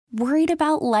Worried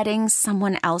about letting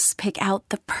someone else pick out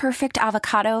the perfect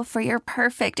avocado for your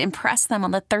perfect impress them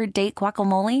on the third date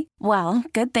guacamole? Well,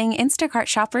 good thing Instacart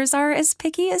shoppers are as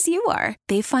picky as you are.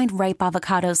 They find ripe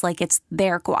avocados like it's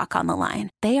their guac on the line.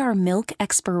 They are milk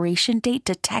expiration date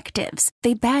detectives.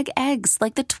 They bag eggs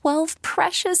like the 12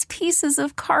 precious pieces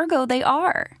of cargo they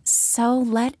are. So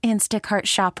let Instacart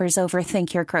shoppers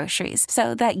overthink your groceries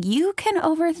so that you can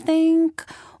overthink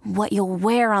what you'll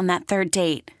wear on that third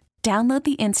date. Download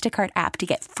the Instacart app to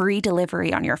get free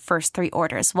delivery on your first 3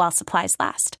 orders while supplies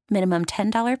last. Minimum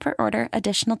 $10 per order.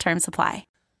 Additional terms apply.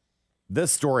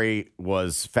 This story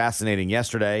was fascinating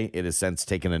yesterday. It has since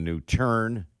taken a new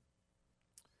turn.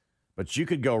 But you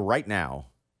could go right now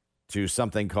to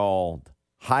something called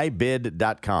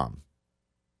highbid.com.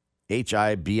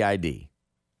 HIBID.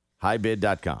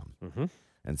 Highbid.com.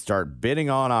 And start bidding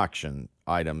on auction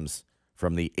items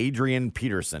from the Adrian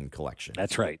Peterson collection.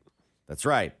 That's right. That's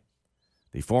right.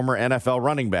 The former NFL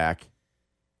running back.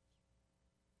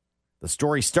 The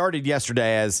story started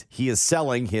yesterday as he is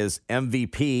selling his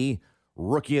MVP,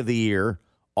 Rookie of the Year,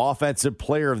 Offensive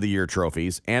Player of the Year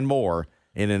trophies, and more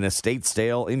in an estate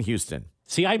sale in Houston.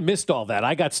 See, I missed all that.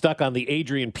 I got stuck on the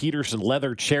Adrian Peterson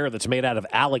leather chair that's made out of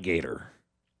alligator.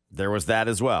 There was that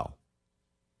as well.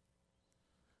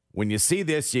 When you see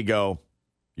this, you go,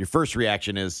 your first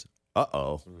reaction is,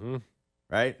 uh-oh,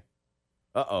 right?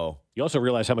 Uh-oh. You also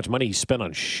realize how much money he spent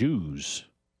on shoes.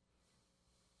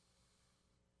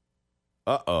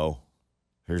 Uh-oh.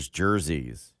 Here's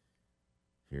jerseys.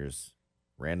 Here's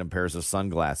random pairs of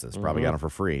sunglasses. Probably got them for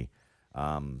free.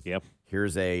 Yep.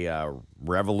 Here's a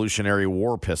Revolutionary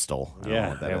War pistol. I don't know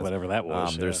what that is. Whatever that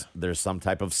was. There's some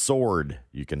type of sword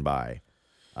you can buy.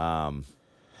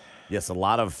 Yes, a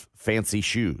lot of fancy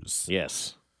shoes.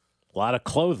 Yes. A lot of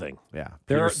clothing. Yeah.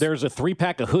 There's a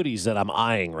 3-pack of hoodies that I'm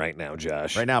eyeing right now,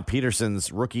 Josh. Right now,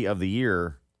 Peterson's Rookie of the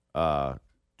Year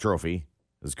trophy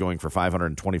is going for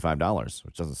 $525,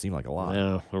 which doesn't seem like a lot.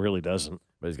 No, it really doesn't.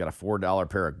 But he's got a $4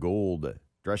 pair of gold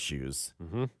dress shoes,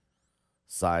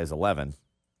 size 11,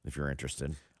 if you're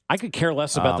interested. I could care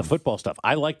less about the football stuff.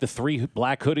 I like the 3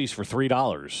 black hoodies for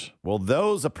 $3. Well,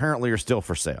 those apparently are still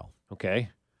for sale.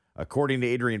 Okay. According to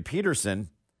Adrian Peterson,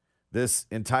 this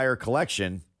entire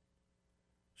collection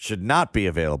should not be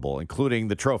available, including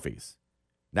the trophies.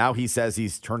 Now he says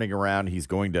he's turning around. He's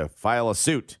going to file a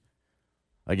suit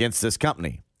against this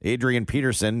company. Adrian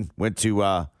Peterson went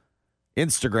to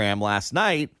Instagram last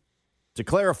night to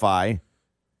clarify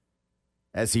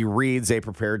as he reads a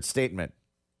prepared statement.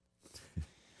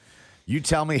 You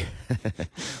tell me,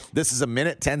 this is a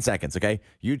minute, 10 seconds, okay?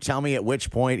 You tell me at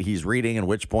which point he's reading and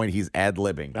which point he's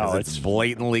ad-libbing. Oh, it's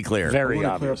blatantly clear. Very I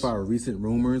want obvious. to clarify recent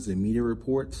rumors and media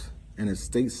reports. An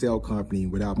estate sale company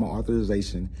without my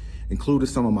authorization included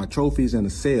some of my trophies in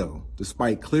the sale,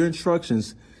 despite clear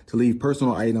instructions to leave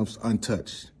personal items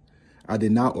untouched. I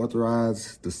did not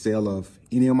authorize the sale of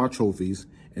any of my trophies,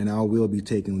 and I will be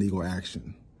taking legal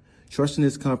action. Trusting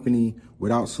this company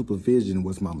without supervision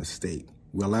was my mistake.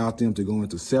 We allowed them to go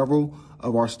into several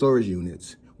of our storage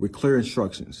units with clear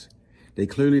instructions. They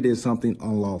clearly did something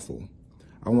unlawful.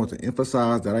 I want to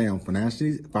emphasize that I am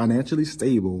financially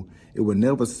stable. It would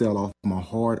never sell off my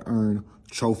hard-earned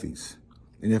trophies.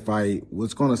 And if I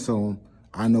was going to sell them,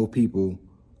 I know people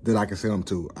that I can sell them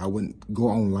to. I wouldn't go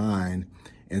online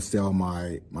and sell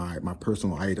my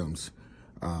personal items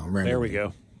randomly. There we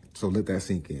go. So let that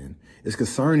sink in. It's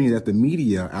concerning that the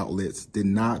media outlets did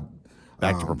not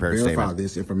verify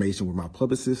this information with my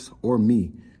publicist or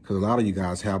me, because a lot of you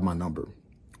guys have my number.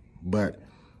 But,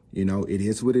 you know, it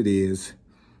is what it is.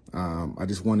 I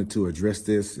just wanted to address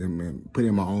this and put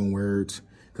in my own words,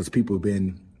 because people have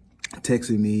been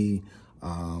texting me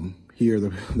here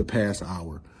the past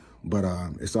hour. But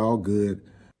it's all good.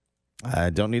 I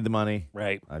don't need the money.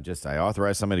 Right. I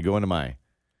authorized somebody to go into my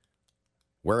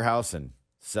warehouse and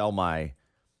sell my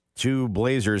 2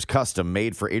 Blazers custom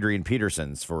made for Adrian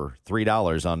Peterson's for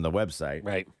 $3 on the website.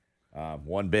 Right.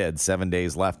 One bid, 7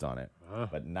 days left on it,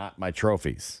 but not my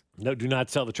trophies. No, do not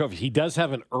sell the trophies. He does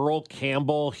have an Earl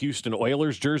Campbell Houston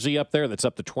Oilers jersey up there that's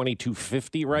up to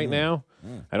 $22.50 right now.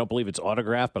 I don't believe it's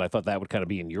autographed, but I thought that would kind of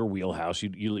be in your wheelhouse.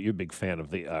 You're a big fan of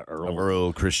the Earl.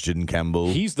 Earl Christian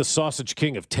Campbell. He's the sausage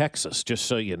king of Texas, just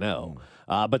so you know.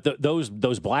 But those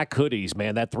black hoodies,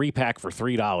 man, that 3-pack for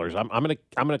 $3.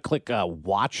 I'm gonna click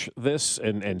watch this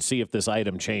and see if this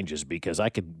item changes, because I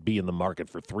could be in the market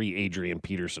for 3 Adrian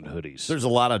Peterson hoodies. There's a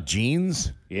lot of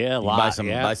jeans. Yeah, a You lot.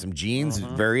 buy some jeans,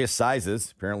 various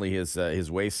sizes. Apparently,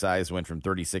 his waist size went from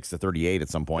 36 to 38 at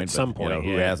some point. At some point,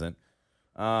 who hasn't?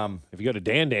 If you go to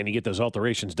Dan, you get those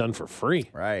alterations done for free.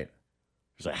 Right.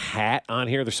 There's a hat on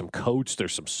here. There's some coats.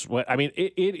 There's some sweat. I mean,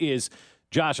 it is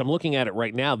Josh, I'm looking at it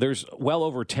right now. There's well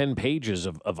over 10 pages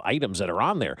of items that are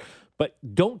on there. But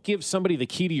don't give somebody the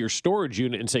key to your storage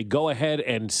unit and say, go ahead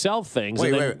and sell things.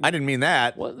 Wait, I didn't mean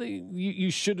that. Well,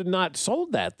 you should have not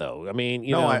sold that, though. I mean,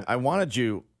 you know. I wanted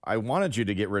you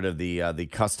to get rid of the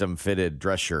custom fitted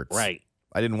dress shirts. Right.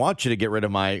 I didn't want you to get rid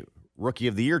of my Rookie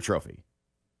of the Year trophy.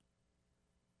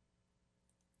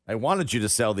 I wanted you to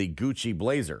sell the Gucci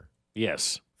blazer.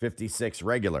 Yes. 56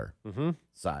 regular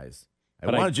size.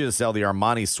 But I wanted you to sell the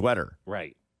Armani sweater.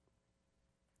 Right.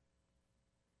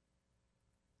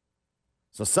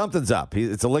 So something's up.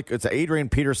 It's an Adrian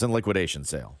Peterson liquidation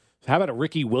sale. How about a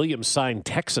Ricky Williams signed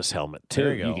Texas helmet too?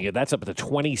 There you go. Can get that's up at the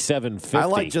 $27.50. I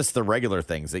like just the regular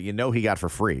things that he got for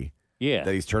free. Yeah,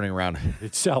 that he's turning around.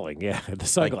 It's selling. Yeah, the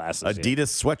sunglasses. Like Adidas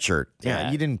sweatshirt.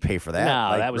 Yeah, you didn't pay for that.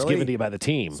 No, that was given to you by the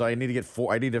team. So I need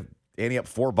to ante up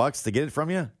 $4 to get it from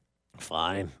you.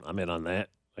 Fine, I'm in on that.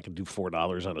 I can do $4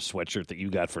 on a sweatshirt that you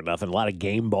got for nothing. A lot of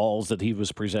game balls that he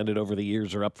was presented over the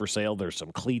years are up for sale. There's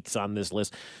some cleats on this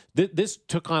list. This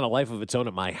took on a life of its own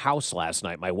at my house last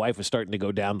night. My wife was starting to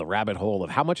go down the rabbit hole of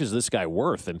how much is this guy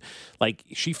worth? And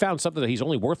she found something that he's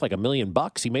only worth like $1 million.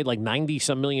 He made like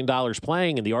 $90-some million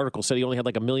playing, and the article said he only had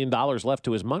like $1 million left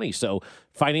to his money. So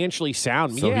financially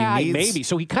sound, so maybe.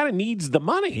 So he kind of needs the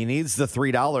money. He needs the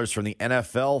 $3 from the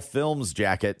NFL Films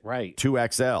jacket, right?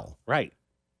 2XL, right?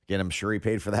 Again, I'm sure he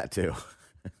paid for that too.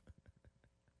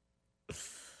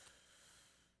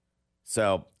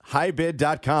 So,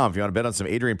 highbid.com if you want to bet on some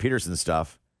Adrian Peterson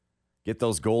stuff. Get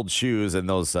those gold shoes and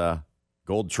those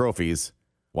gold trophies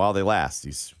while they last.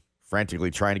 He's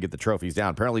frantically trying to get the trophies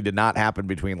down. Apparently did not happen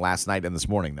between last night and this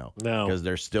morning, though. No. Because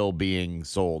they're still being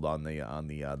sold on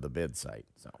the bid site.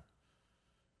 So,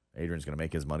 Adrian's going to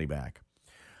make his money back.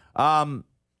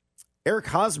 Eric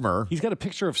Hosmer. He's got a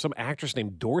picture of some actress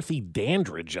named Dorothy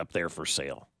Dandridge up there for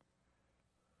sale.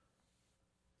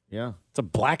 Yeah. It's a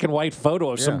black and white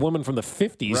photo of some woman from the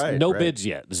 50s. Right, no bids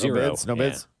yet. Zero. No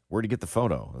bids. Where'd you get the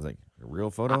photo? I was like, a real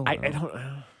photo? I don't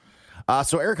know.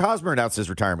 So Eric Hosmer announced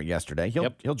his retirement yesterday.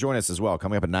 He'll join us as well,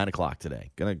 coming up at 9 o'clock today.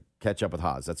 Gonna catch up with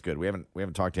Hos. That's good. We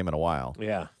haven't talked to him in a while.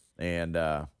 Yeah. And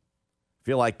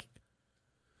feel like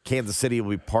Kansas City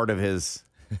will be part of his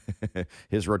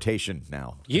rotation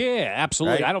now. Yeah,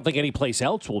 absolutely. Right? I don't think any place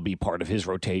else will be part of his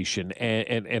rotation.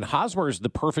 And Hosmer is the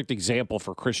perfect example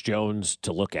for Chris Jones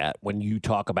to look at when you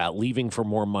talk about leaving for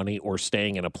more money or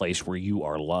staying in a place where you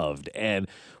are loved. And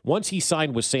once he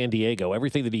signed with San Diego,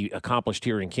 everything that he accomplished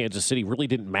here in Kansas City really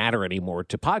didn't matter anymore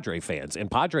to Padre fans. And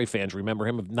Padre fans remember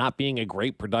him of not being a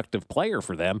great productive player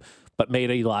for them, but made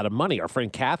a lot of money. Our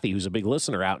friend Kathy, who's a big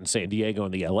listener out in San Diego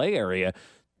and the LA area,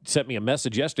 sent me a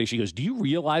message yesterday. She goes, do you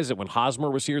realize that when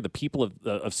Hosmer was here, the people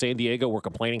of San Diego were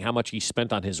complaining how much he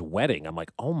spent on his wedding? I'm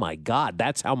like, oh, my God,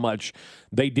 that's how much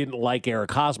they didn't like Eric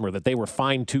Hosmer, that they were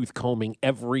fine-tooth combing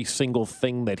every single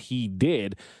thing that he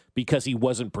did because he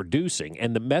wasn't producing.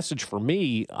 And the message for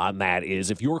me on that is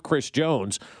if you're Chris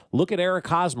Jones, look at Eric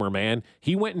Hosmer, man.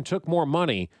 He went and took more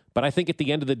money, but I think at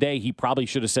the end of the day, he probably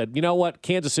should have said, you know what,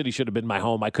 Kansas City should have been my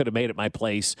home. I could have made it my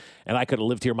place, and I could have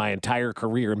lived here my entire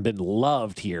career and been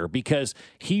loved here because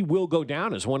he will go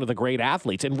down as one of the great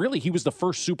athletes. And really, he was the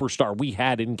first superstar we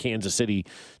had in Kansas City,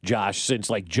 Josh, since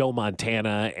like Joe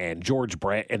Montana and George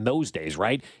Brett in those days,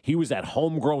 right? He was that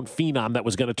homegrown phenom that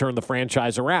was going to turn the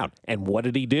franchise around. And what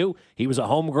did he do? He was a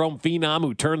homegrown phenom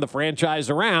who turned the franchise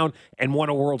around and won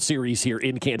a World Series here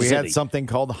in Kansas City. We had something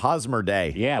called Hosmer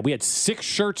Day. Yeah, we had 6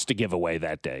 shirts to give away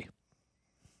that day.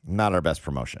 Not our best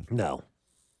promotion. No.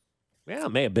 Yeah, it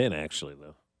may have been, actually,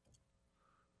 though.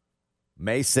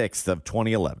 May 6th of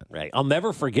 2011. Right. I'll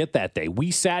never forget that day.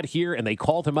 We sat here, and they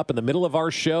called him up in the middle of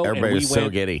our show. Everybody was so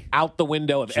giddy. Out the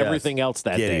window of everything else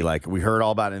that day. Like, we heard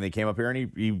all about it, and they came up here, and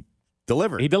he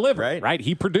delivered. He delivered, right?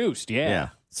 He produced, Yeah.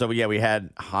 So, yeah, we had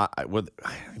I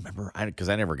remember, because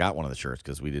I never got one of the shirts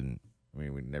because we didn't. We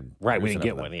never. Right, we didn't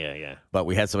get one. Yeah. But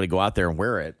we had somebody go out there and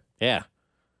wear it. Yeah.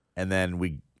 And then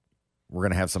we're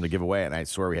going to have something to give away, and I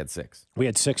swear we had 6. We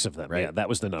had 6 of them. Right? Yeah, that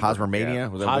was the number. Hosmer Mania? Yeah.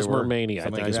 Was that what they were? Hosmer Mania,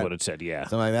 Something I think like is that? what it said, yeah.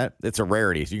 Something like that. It's a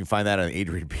rarity. So you can find that on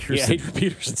Adrian Peterson. Yeah, Adrian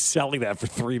Peterson's selling that for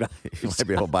 $3. You might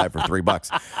be able to buy it for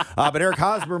 $3. But Eric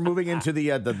Hosmer moving into the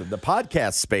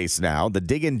podcast space now. The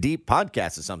Diggin' Deep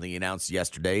podcast is something he announced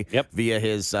yesterday via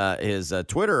his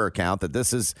Twitter account that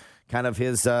this is kind of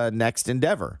his next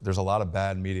endeavor. There's a lot of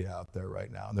bad media out there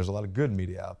right now, and there's a lot of good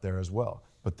media out there as well,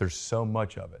 but there's so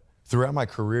much of it. Throughout my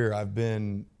career, I've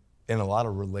been in a lot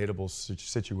of relatable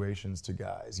situations to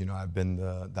guys. You know, I've been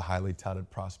the highly touted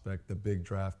prospect, the big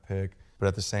draft pick, but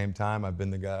at the same time, I've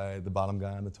been the bottom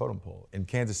guy on the totem pole. In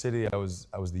Kansas City, I was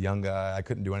the young guy. I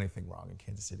couldn't do anything wrong in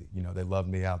Kansas City. You know, they loved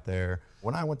me out there.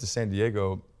 When I went to San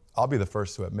Diego, I'll be the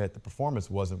first to admit the performance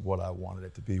wasn't what I wanted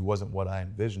it to be, wasn't what I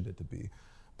envisioned it to be.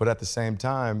 But at the same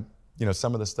time,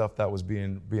 some of the stuff that was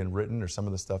being written or some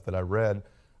of the stuff that I read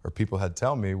or people had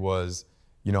tell me was,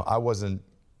 I wasn't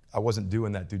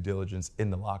doing that due diligence in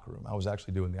the locker room. I was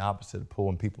actually doing the opposite,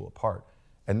 pulling people apart.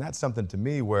 And that's something to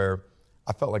me where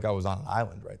I felt like I was on an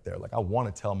island right there. Like, I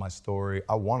want to tell my story.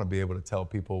 I want to be able to tell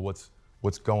people what's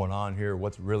going on here,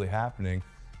 what's really happening,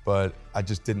 but I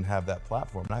just didn't have that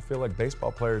platform. And I feel like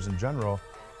baseball players in general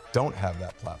don't have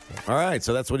that platform. All right,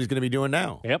 so that's what he's going to be doing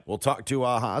now. Yep. We'll talk to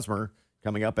Hosmer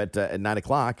coming up at 9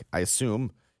 o'clock. I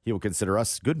assume he will consider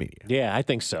us good media. Yeah, I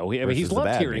think so. I mean, he's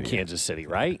loved here in Kansas City,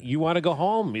 right? You want to go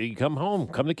home, you come home.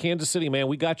 Come to Kansas City, man.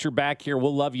 We got your back here.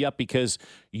 We'll love you up because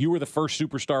you were the first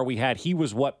superstar we had. He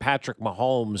was what Patrick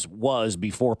Mahomes was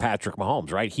before Patrick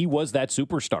Mahomes, right? He was that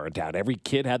superstar in town. Every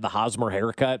kid had the Hosmer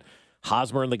haircut.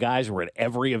 Hosmer and the guys were at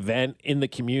every event in the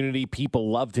community.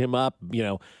 People loved him up,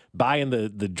 buying the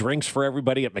drinks for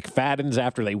everybody at McFadden's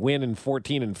after they win in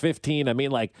 14 and 15. I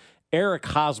mean, like, Eric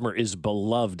Hosmer is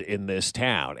beloved in this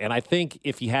town. And I think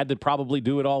if you had to probably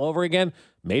do it all over again,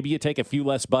 maybe you take a few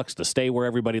less bucks to stay where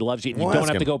everybody loves you. You don't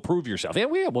have to go prove yourself. Yeah,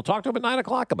 we'll talk to him at 9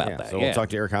 o'clock about that. So we'll talk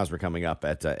to Eric Hosmer coming up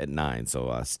at 9.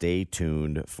 So stay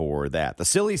tuned for that. The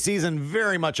silly season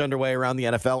very much underway around the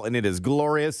NFL, and it is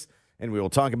glorious. And we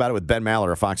will talk about it with Ben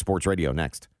Maller of Fox Sports Radio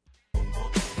next.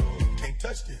 Can't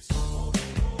touch this.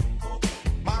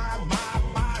 My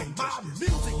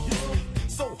music hits me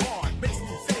so hard, makes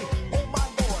me say, oh my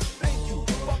Lord, thank you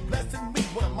for blessing me.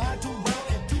 What am I too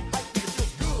loud and too hype? It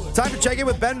feels good. Time to check in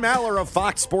with Ben Maller of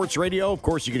Fox Sports Radio. Of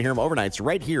course, you can hear him overnights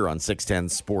right here on 610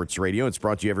 Sports Radio. It's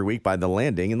brought to you every week by The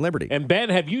Landing in Liberty. And Ben,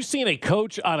 have you seen a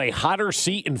coach on a hotter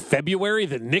seat in February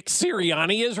than Nick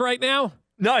Sirianni is right now?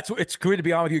 No, it's good to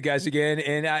be on with you guys again,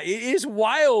 and it is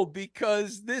wild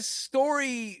because this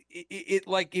story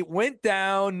it went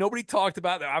down. Nobody talked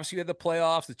about it. Obviously, we had the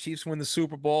playoffs, the Chiefs win the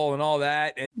Super Bowl, and all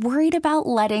that. Worried about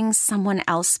letting someone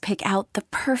else pick out the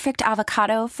perfect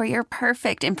avocado for your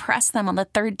perfect impress them on the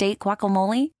third date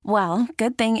guacamole? Well,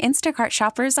 good thing Instacart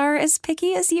shoppers are as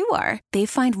picky as you are. They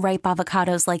find ripe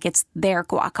avocados like it's their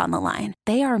guac on the line.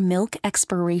 They are milk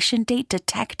expiration date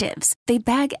detectives. They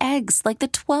bag eggs like the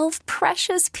 12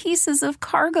 precious pieces of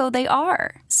cargo they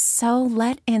are. So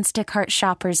let Instacart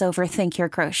shoppers overthink your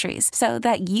groceries so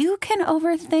that you can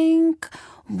overthink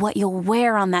what you'll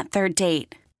wear on that third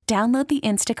date. Download the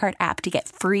Instacart app to get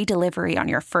free delivery on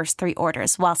your first 3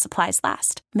 orders while supplies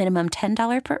last. Minimum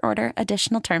 $10 per order.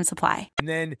 Additional terms apply. And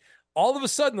then all of a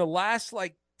sudden, the last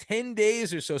 10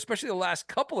 days or so, especially the last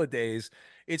couple of days,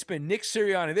 it's been Nick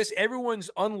Sirianni. Everyone's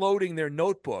unloading their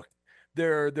notebook,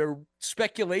 their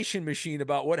speculation machine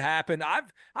about what happened.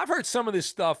 I've heard some of this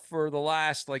stuff for the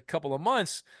last couple of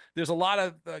months. There's a lot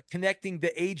of connecting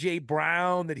to AJ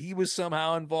Brown, that he was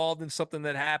somehow involved in something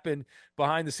that happened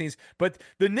behind the scenes. But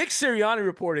the Nick Sirianni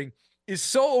reporting is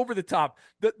so over the top.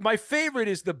 My favorite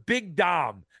is the Big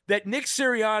Dom, that Nick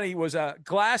Sirianni was a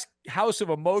glass house of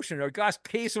emotion, or a glass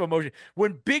case of emotion.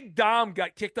 When Big Dom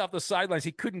got kicked off the sidelines,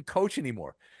 he couldn't coach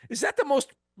anymore. Is that the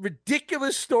most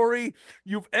ridiculous story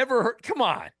you've ever heard? Come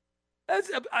on.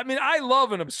 I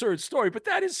love an absurd story, but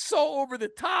that is so over the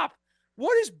top.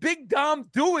 What does Big Dom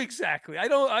do exactly? I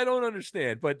don't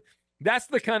understand, but that's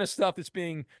the kind of stuff that's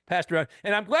being passed around.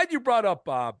 And I'm glad you brought up,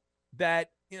 Bob,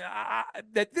 that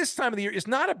that this time of the year is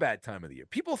not a bad time of the year.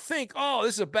 People think, oh,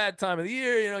 this is a bad time of the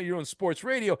year. You're on sports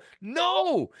radio.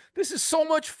 No, this is so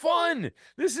much fun.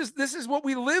 This is what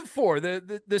we live for.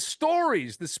 The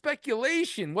stories, the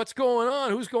speculation, what's going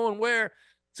on, who's going where.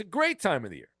 It's a great time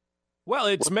of the year. Well,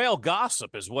 it's male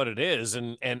gossip is what it is,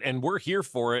 and we're here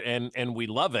for it, and we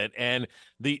love it. And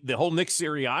the whole Nick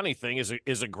Sirianni thing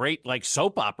is a great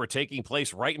soap opera taking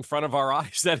place right in front of our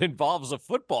eyes that involves a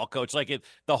football coach.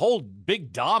 The whole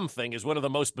Big Dom thing is one of the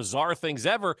most bizarre things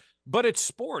ever, but it's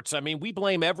sports. I mean, we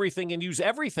blame everything and use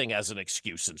everything as an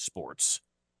excuse in sports.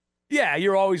 Yeah,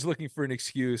 you're always looking for an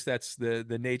excuse. That's the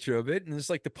nature of it. And it's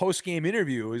like the post-game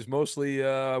interview is mostly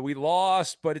we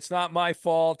lost, but it's not my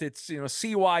fault. It's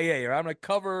CYA, or I'm going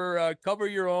to cover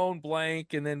your own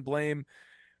blank and then blame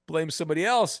somebody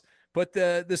else. But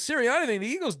the Sirianni thing, the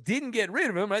Eagles didn't get rid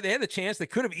of him. Right? They had the chance. They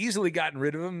could have easily gotten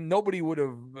rid of him. Nobody would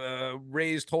have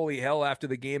raised holy hell after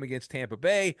the game against Tampa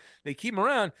Bay. They keep him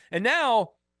around. And now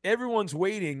everyone's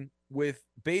waiting with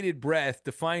bated breath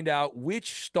to find out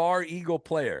which star Eagle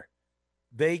player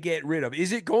they get rid of.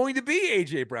 Is it going to be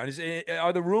A.J. Brown?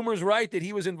 Are the rumors right that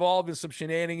he was involved in some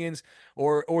shenanigans,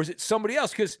 or is it somebody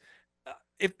else? Because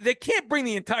if they can't bring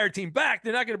the entire team back,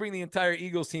 they're not going to bring the entire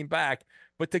Eagles team back.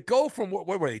 But to go from what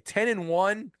were they,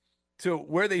 10-1 to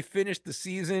where they finished the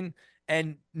season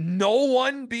and no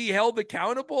one be held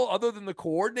accountable other than the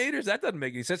coordinators? That doesn't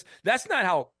make any sense. That's not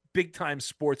how big time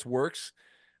sports works,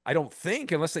 I don't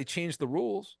think, unless they change the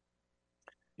rules.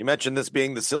 You mentioned this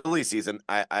being the silly season.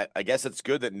 I guess it's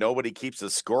good that nobody keeps a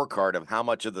scorecard of how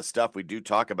much of the stuff we do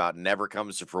talk about never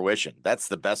comes to fruition. That's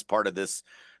the best part of this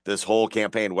whole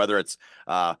campaign, whether it's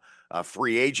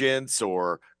free agents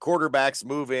or quarterbacks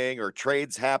moving or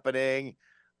trades happening.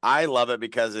 I love it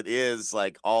because it is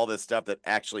like all this stuff that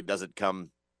actually doesn't come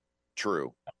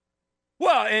true.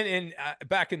 Well, and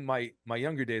back in my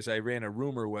younger days, I ran a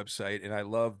rumor website, and I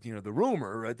loved, the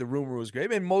rumor, right? The rumor was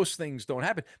great, and most things don't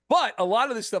happen, but a lot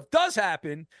of this stuff does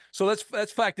happen. So let's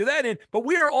factor that in. But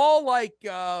we are all like,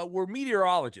 we're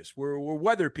meteorologists, we're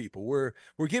weather people, we're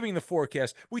giving the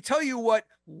forecast. We tell you what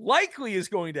likely is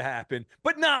going to happen,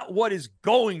 but not what is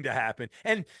going to happen.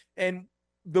 And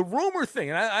the rumor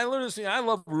thing, and I learned this thing. I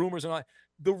love rumors, and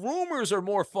the rumors are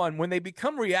more fun when they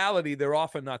become reality. They're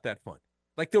often not that fun.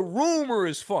 Like the rumor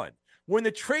is fun. When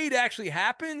the trade actually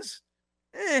happens,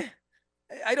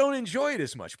 I don't enjoy it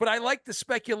as much. But I like the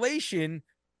speculation,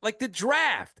 like the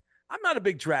draft. I'm not a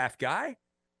big draft guy,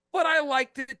 but I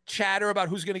like to chatter about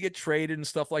who's going to get traded and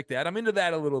stuff like that. I'm into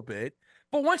that a little bit.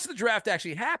 But once the draft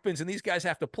actually happens and these guys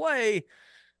have to play,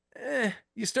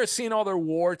 you start seeing all their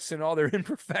warts and all their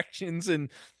imperfections, and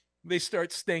they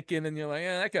start stinking, and you're like,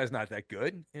 that guy's not that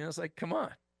good. It's like, come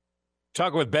on.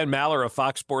 Talking with Ben Maller of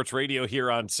Fox Sports Radio here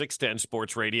on 610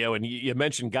 Sports Radio, and you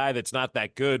mentioned guy that's not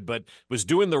that good, but was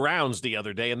doing the rounds the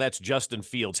other day, and that's Justin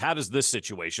Fields. How does this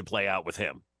situation play out with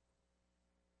him?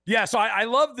 Yeah, so I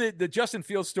love the Justin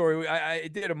Fields story. I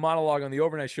did a monologue on the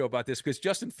overnight show about this because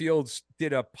Justin Fields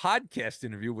did a podcast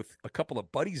interview with a couple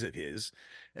of buddies of his,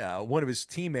 one of his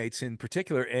teammates in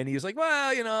particular, and he was like,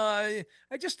 well, I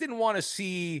just didn't want to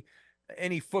see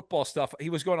any football stuff. He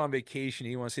was going on vacation.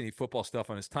 He didn't want to see any football stuff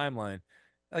on his timeline.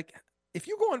 Like, if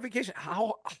you go on vacation,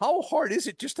 how hard is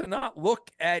it just to not look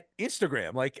at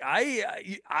Instagram? Like,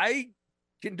 I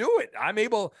can do it.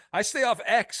 I stay off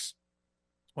X,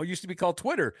 what used to be called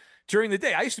Twitter, during the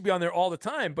day. I used to be on there all the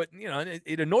time, but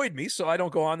it annoyed me, so I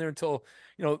don't go on there until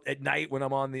at night when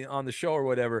I'm on the show or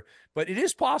whatever. But it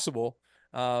is possible.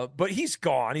 But he's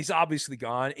gone. He's obviously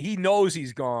gone. He knows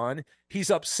he's gone. He's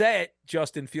upset,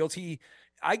 Justin Fields.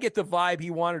 I get the vibe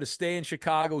he wanted to stay in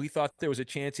Chicago. He thought there was a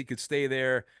chance he could stay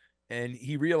there, and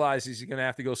he realizes he's going to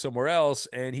have to go somewhere else,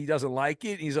 and he doesn't like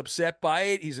it. He's upset by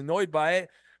it. He's annoyed by it.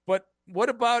 But what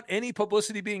about any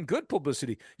publicity being good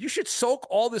publicity? You should soak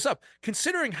all this up.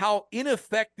 Considering how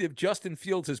ineffective Justin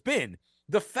Fields has been,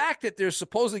 the fact that there's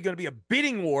supposedly going to be a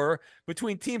bidding war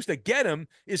between teams to get him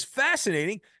is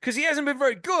fascinating because he hasn't been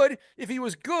very good. If he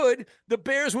was good, the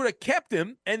Bears would have kept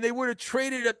him and they would have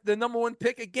traded up the number one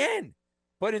pick again.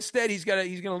 But instead, he's going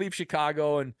to leave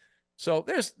Chicago. And so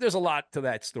there's a lot to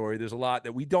that story. There's a lot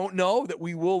that we don't know that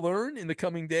we will learn in the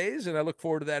coming days. And I look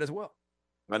forward to that as well.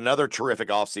 Another terrific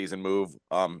offseason move,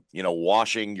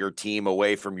 washing your team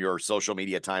away from your social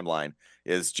media timeline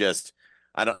is just,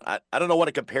 I don't know what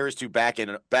it compares to back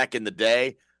in the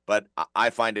day, but I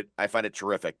find it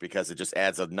terrific because it just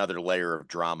adds another layer of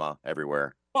drama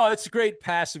everywhere. Oh, it's great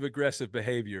passive aggressive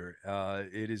behavior.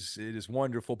 It is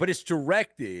wonderful, but it's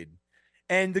directed.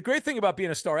 And the great thing about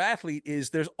being a star athlete is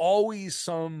there's always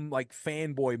some like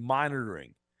fanboy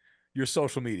monitoring your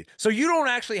social media. So you don't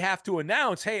actually have to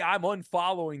announce, hey, I'm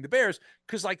unfollowing the Bears,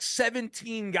 because like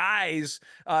 17 guys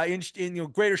in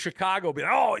greater Chicago be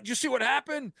like, oh, did you see what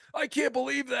happened? I can't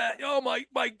believe that. Oh,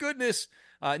 my goodness.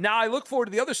 Now I look forward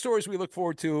to the other stories we look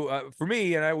forward to for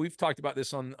me, and we've talked about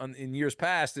this in years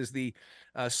past, is the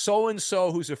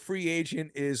so-and-so who's a free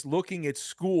agent is looking at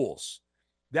schools.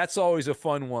 That's always a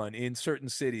fun one in certain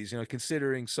cities,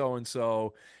 considering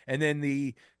so-and-so. And then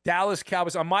the Dallas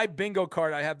Cowboys. On my bingo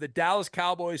card, I have the Dallas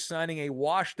Cowboys signing a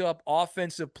washed-up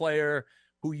offensive player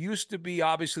who used to be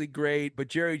obviously great, but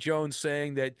Jerry Jones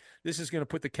saying that this is going to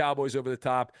put the Cowboys over the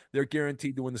top. They're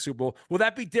guaranteed to win the Super Bowl. Will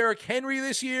that be Derrick Henry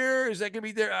this year? Is that going to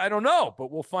be there? I don't know,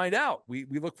 but we'll find out. We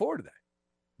look forward to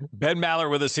that. Ben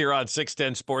Maller with us here on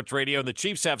 610 Sports Radio, and the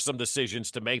Chiefs have some decisions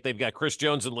to make. They've got Chris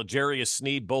Jones and L'Jarius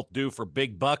Sneed, both due for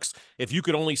big bucks. If you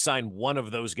could only sign one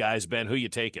of those guys, Ben, who you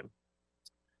taking?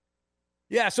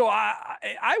 Yeah, so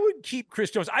I would keep Chris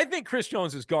Jones. I think Chris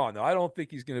Jones is gone, though. I don't think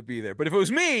he's going to be there. But if it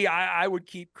was me, I would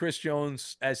keep Chris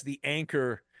Jones as the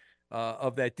anchor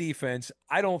of that defense.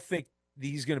 I don't think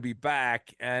he's going to be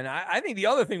back. And I think the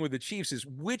other thing with the Chiefs is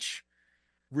which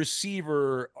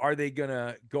receiver are they going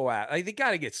to go at? They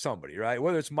got to get somebody, right?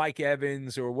 Whether it's Mike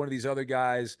Evans or one of these other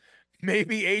guys,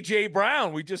 maybe A.J.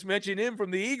 Brown. We just mentioned him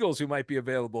from the Eagles who might be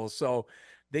available. So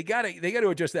they got to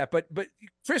adjust that. But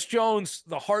Chris Jones,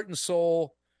 the heart and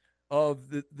soul of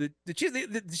the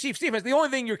Chiefs defense. The only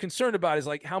thing you're concerned about is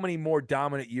like how many more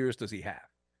dominant years does he have,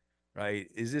 right?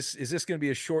 Is this going to be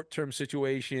a short-term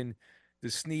situation?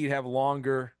 Does Snead have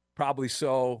longer? Probably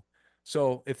so.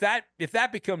 So if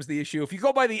that becomes the issue, if you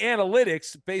go by the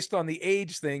analytics based on the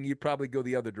age thing, you'd probably go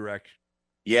the other direction.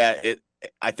 Yeah,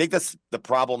 I think that's the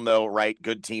problem, though, right?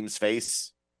 Good teams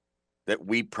face that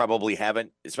we probably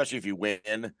haven't, especially if you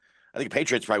win. I think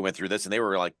Patriots probably went through this, and they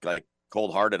were like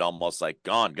cold-hearted, almost like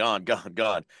gone.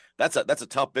 That's a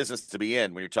tough business to be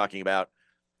in when you're talking about,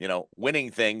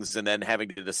 winning things and then having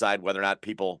to decide whether or not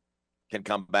people can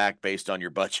come back based on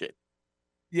your budget.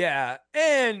 Yeah,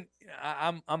 and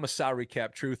I'm a salary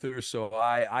cap truther, so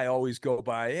I always go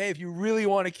by, hey, if you really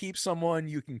want to keep someone,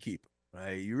 you can keep them.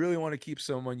 Right? You really want to keep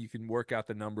someone, you can work out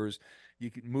the numbers.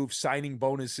 You can move signing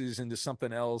bonuses into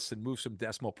something else and move some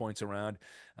decimal points around.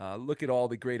 Look at all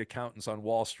the great accountants on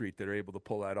Wall Street that are able to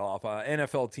pull that off.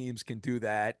 NFL teams can do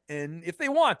that, and if they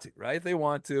want to, right? If they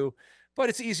want to. But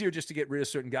it's easier just to get rid of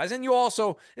certain guys. And you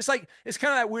also, it's kind of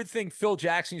that weird thing Phil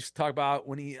Jackson used to talk about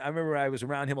I remember I was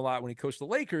around him a lot when he coached the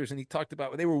Lakers, and he talked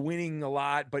about they were winning a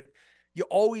lot, but you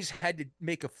always had to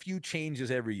make a few changes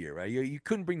every year, right? You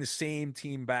couldn't bring the same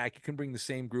team back. You couldn't bring the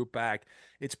same group back.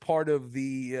 It's part of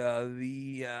the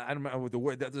I don't know the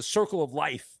word, the circle of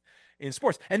life in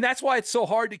sports. And that's why it's so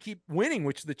hard to keep winning,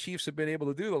 which the Chiefs have been able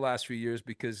to do the last few years,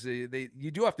 because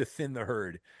you do have to thin the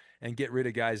herd and get rid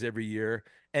of guys every year.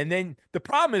 And then the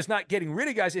problem is not getting rid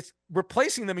of guys, it's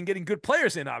replacing them and getting good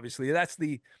players in, obviously. That's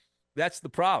the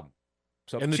problem.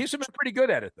 So the Chiefs have been pretty good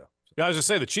at it, though. I was going to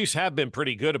say, the Chiefs have been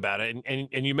pretty good about it.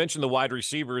 And you mentioned the wide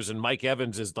receivers, and Mike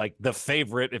Evans is like the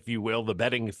favorite, if you will, the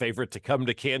betting favorite to come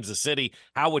to Kansas City.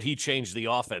 How would he change the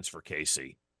offense for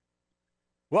KC?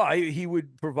 Well, he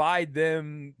would provide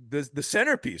them the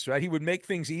centerpiece, right? He would make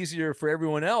things easier for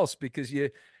everyone else because you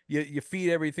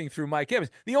feed everything through Mike Evans.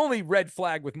 The only red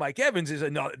flag with Mike Evans is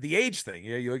the age thing.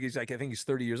 He's like, I think he's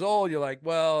 30 years old. You're like,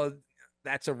 well,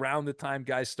 that's around the time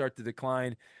guys start to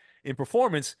decline in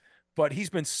performance. But he's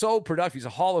been so productive. He's a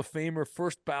Hall of Famer,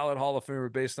 first ballot Hall of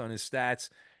Famer based on his stats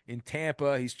in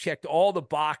Tampa. He's checked all the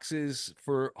boxes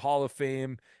for Hall of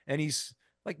Fame, and he's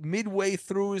like midway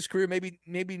through his career,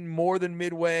 maybe more than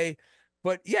midway.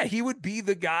 But yeah, he would be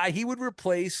the guy. He would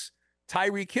replace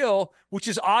Tyreek Hill, which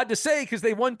is odd to say because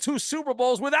they won 2 Super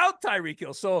Bowls without Tyreek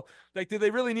Hill. So, do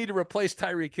they really need to replace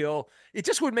Tyreek Hill? It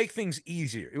just would make things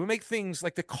easier. It would make things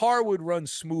like the car would run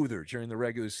smoother during the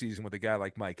regular season with a guy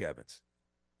like Mike Evans.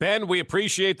 Ben, we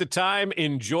appreciate the time.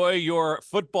 Enjoy your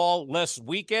football-less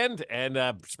weekend, and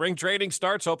spring training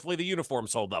starts. Hopefully the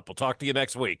uniforms hold up. We'll talk to you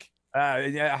next week.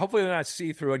 Yeah, hopefully they're not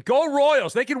see-through. And go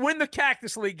Royals. They can win the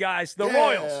Cactus League, guys. The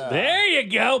Royals. There you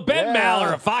go. Ben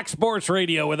Maller of Fox Sports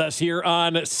Radio with us here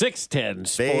on 610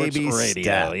 Sports Baby Radio.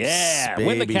 steps. Yeah, Baby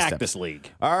win the Cactus steps.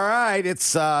 League. All right,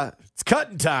 it's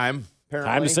cutting time.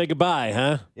 Apparently. Time to say goodbye,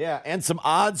 huh? Yeah, and some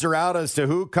odds are out as to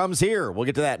who comes here. We'll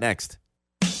get to that next.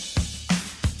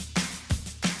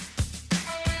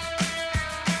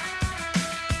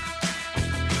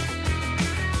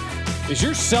 Is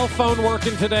your cell phone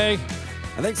working today?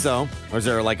 I think so. Or is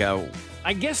there like a...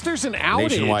 I guess there's an outage.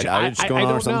 Nationwide outage going on or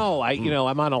I don't something? know.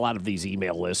 I'm on a lot of these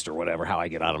email lists or whatever. How I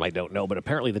get on them, I don't know. But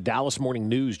apparently the Dallas Morning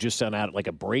News just sent out like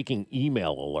a breaking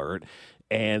email alert.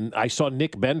 And I saw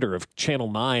Nick Bender of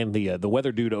Channel 9, the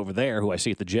weather dude over there, who I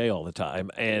see at the J all the time,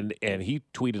 and he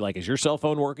tweeted, like, is your cell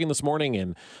phone working this morning?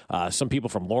 And some people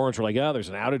from Lawrence were like, oh, there's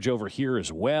an outage over here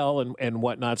as well, and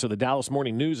whatnot. So the Dallas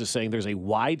Morning News is saying there's a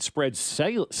widespread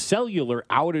cellular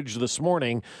outage this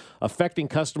morning affecting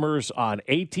customers on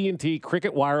AT&T,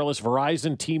 Cricket Wireless,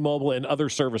 Verizon, T-Mobile, and other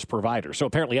service providers. So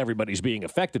apparently everybody's being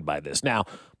affected by this. Now,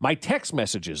 my text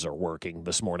messages are working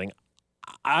this morning.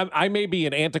 I may be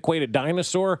an antiquated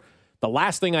dinosaur. The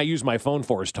last thing I use my phone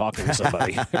for is talking to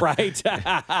somebody, right?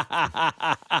 Yeah,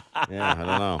 I don't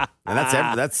know.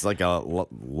 And that's like a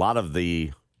lot of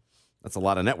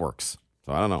networks.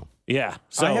 So I don't know. Yeah.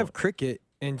 So I have Cricket,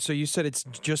 and so you said it's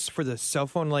just for the cell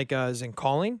phone, like as in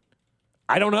calling?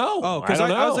 I don't know. Oh, because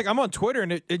I was like, I'm on Twitter,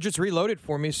 and it just reloaded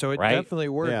for me, so it definitely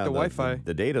worked. Yeah, the Wi-Fi.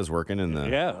 The data's working, and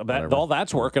all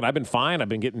that's working. I've been fine. I've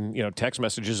been getting text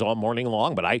messages all morning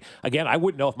long. But I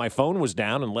wouldn't know if my phone was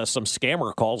down unless some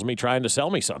scammer calls me trying to sell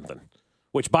me something.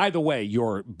 Which, by the way,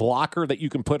 your blocker that you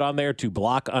can put on there to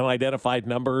block unidentified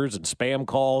numbers and spam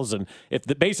calls, and if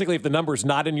the number's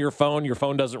not in your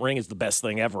phone doesn't ring, is the best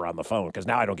thing ever on the phone because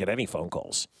now I don't get any phone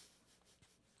calls.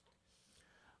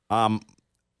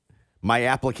 My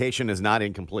application is not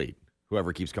incomplete.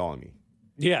 Whoever keeps calling me.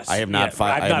 Yes, I have not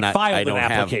filed. I've not filed an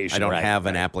application. I don't have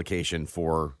an application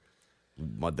for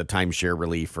the timeshare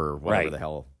relief or whatever the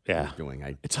hell you're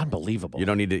doing. It's unbelievable. You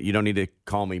don't need to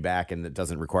call me back, and it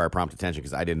doesn't require prompt attention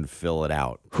because I didn't fill it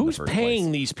out. Who's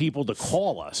paying these people to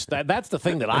call us? That's the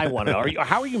thing that I want to know.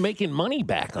 How are you making money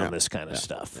back on this kind of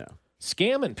stuff? Yeah.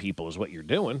 Scamming people is what you're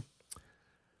doing.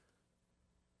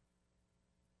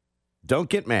 Don't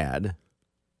get mad.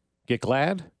 Get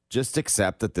glad. Just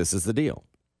accept that this is the deal.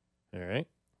 All right.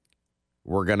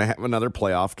 We're going to have another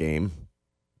playoff game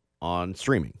on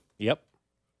streaming. Yep.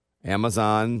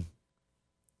 Amazon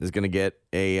is going to get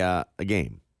a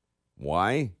game.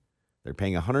 Why? They're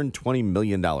paying $120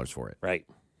 million for it. Right.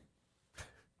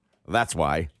 That's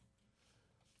why.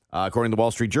 According to the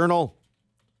Wall Street Journal,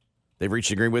 they've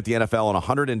reached an agreement with the NFL on a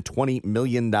 $120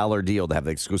 million deal to have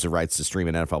the exclusive rights to stream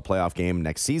an NFL playoff game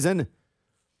next season.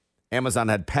 Amazon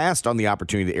had passed on the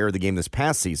opportunity to air the game this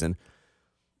past season,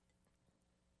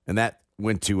 and that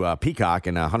went to Peacock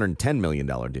in a $110 million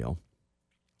deal.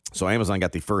 So Amazon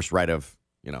got the first right of,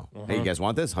 hey, you guys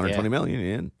want this? $120 million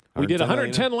in. We did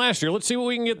 110 last year. Let's see what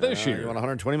we can get this year. You want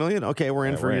 $120 million? Okay, we're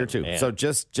in for a year too. Yeah. So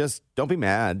just don't be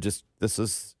mad. Just this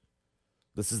is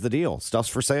the deal. Stuff's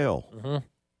for sale. Mm-hmm.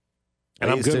 And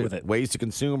I'm good with it. Ways to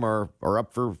consume are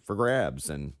up for grabs,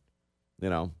 and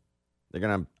they're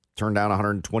gonna turn down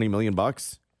 $120 million.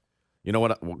 You know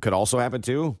what could also happen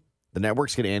too? The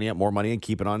networks could ante up more money and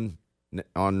keep it on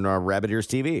Rabbit Ears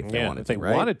TV if they wanted to.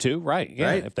 Wanted to, right? Yeah,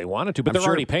 Right? if they wanted to, but they're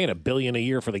already paying $1 billion a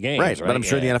year for the games, right? right? But I'm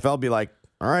sure the NFL would be like,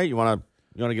 all right, you want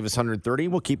to give us 130?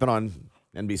 We'll keep it on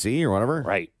NBC or whatever.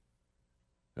 Right.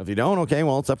 If you don't, okay,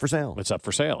 well, it's up for sale. It's up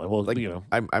for sale, and we'll,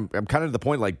 I'm kind of to the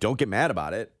point, like, don't get mad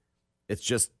about it. It's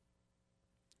just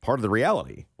part of the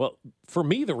reality. Well, for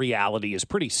me, the reality is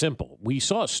pretty simple. We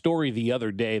saw a story the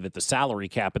other day that the salary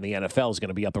cap in the NFL is going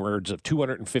to be upwards of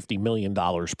 $250 million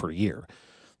per year.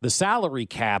 The salary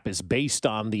cap is based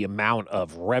on the amount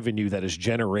of revenue that is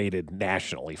generated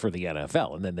nationally for the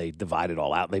NFL, and then they divide it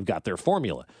all out, and they've got their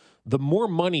formula. The more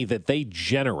money that they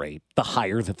generate, the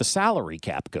higher that the salary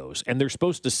cap goes. And they're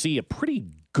supposed to see a pretty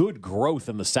good growth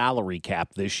in the salary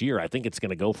cap this year. I think it's going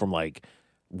to go from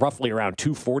roughly around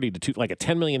 240 to like a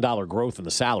 $10 million growth in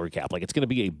the salary cap. Like, it's going to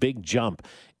be a big jump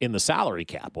in the salary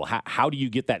cap. Well, how do you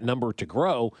get that number to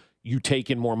grow? You take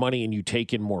in more money and you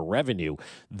take in more revenue.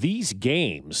 These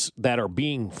games that are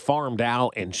being farmed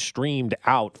out and streamed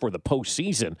out for the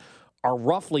postseason are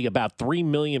roughly about $3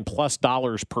 million plus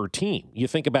per team. You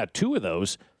think about two of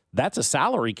those, that's a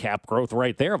salary cap growth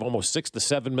right there of almost $6 to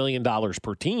 $7 million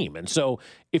per team. And so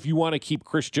if you want to keep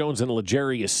Chris Jones and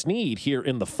L'Jarius Sneed here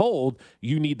in the fold,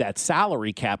 you need that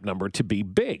salary cap number to be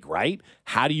big, right?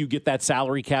 How do you get that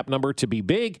salary cap number to be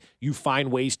big? You find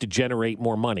ways to generate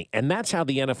more money. And that's how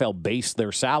the NFL based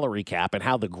their salary cap and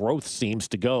how the growth seems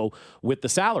to go with the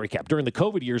salary cap. During the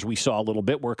COVID years, we saw a little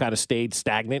bit where it kind of stayed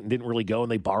stagnant and didn't really go, and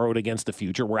they borrowed against the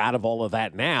future. We're out of all of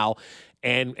that now.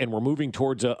 And we're moving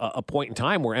towards a point in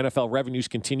time where NFL revenues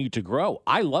continue to grow.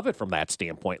 I love it from that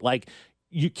standpoint. Like,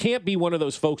 you can't be one of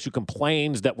those folks who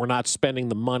complains that we're not spending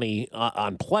the money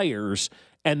on players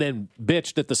and then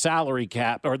bitch that the salary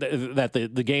cap or that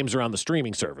the games are on the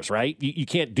streaming service, right? You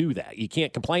can't do that. You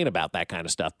can't complain about that kind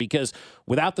of stuff because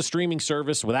without the streaming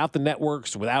service, without the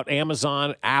networks, without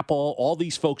Amazon, Apple, all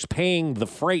these folks paying the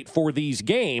freight for these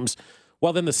games,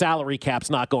 well, then the salary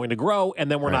cap's not going to grow, and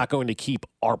then we're not going to keep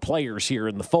our players here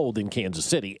in the fold in Kansas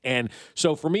City. And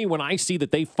so for me, when I see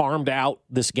that they farmed out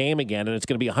this game again, and it's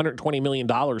going to be $120 million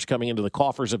coming into the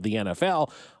coffers of the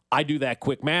NFL, I do that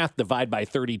quick math, divide by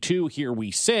 32, here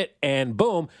we sit, and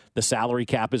boom, the salary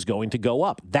cap is going to go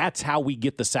up. That's how we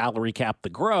get the salary cap to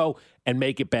grow and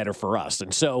make it better for us.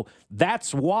 And so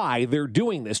that's why they're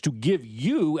doing this, to give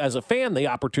you as a fan the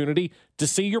opportunity to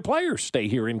see your players stay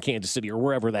here in Kansas City or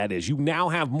wherever that is. You now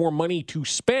have more money to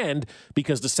spend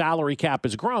because the salary cap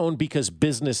has grown because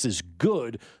business is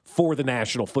good for the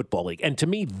National Football League. And to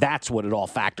me, that's what it all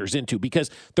factors into,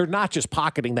 because they're not just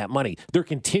pocketing that money. They're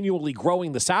continually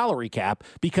growing the salary cap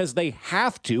because they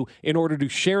have to in order to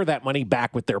share that money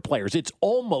back with their players. It's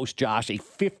almost, Josh, a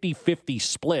 50-50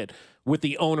 split with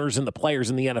the owners and the players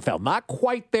in the NFL. Not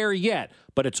quite there yet,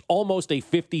 but it's almost a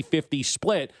 50-50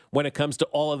 split when it comes to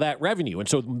all of that revenue. And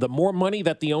so the more money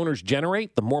that the owners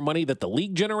generate, the more money that the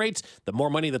league generates, the more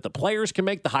money that the players can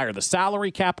make, the higher the salary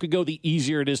cap could go, the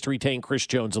easier it is to retain Chris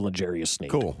Jones and L'Jarius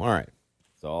Sneed. Cool. All right.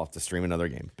 So I'll have to stream another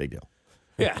game. Big deal.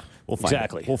 Yeah, we'll find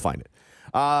exactly. It. We'll find it.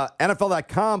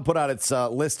 NFL.com put out its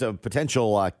list of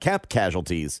potential cap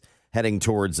casualties heading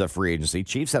towards free agency.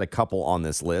 Chiefs had a couple on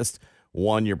this list.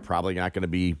 One you're probably not going to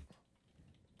be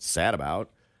sad about.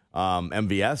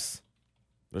 MVS,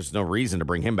 there's no reason to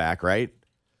bring him back, right?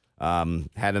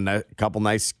 Had a couple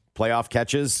nice playoff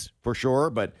catches for sure,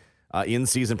 but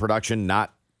in-season production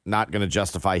not not going to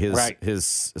justify his Right.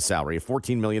 his salary. A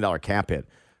 $14 million cap hit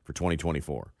for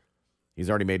 2024. He's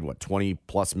already made, what,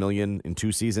 20-plus million in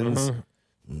 2 seasons?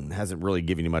 Hasn't really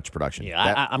given you much production.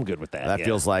 Yeah, I'm good with that. That yeah.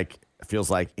 feels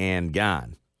like and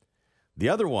gone. The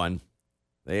other one,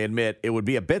 they admit it would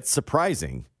be a bit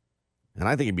surprising, and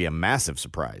I think it'd be a massive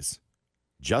surprise.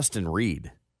 Justin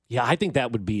Reed. Yeah, I think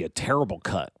that would be a terrible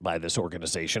cut by this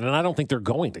organization, and I don't think they're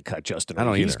going to cut Justin I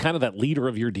don't Reed. He's either. kind of that leader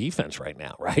of your defense right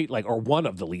now, right? Like, or one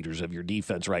of the leaders of your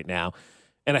defense right now,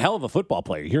 and a hell of a football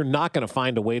player. You're not going to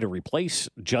find a way to replace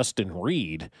Justin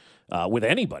Reed with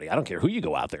anybody. I don't care who you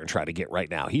go out there and try to get right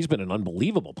now. He's been an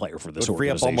unbelievable player for this Would free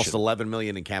up organization. almost $11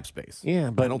 million in cap space. Yeah, I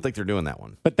but don't think they're doing that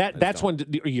one. But that's when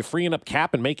are you freeing up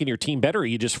cap and making your team better, or are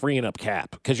you just freeing up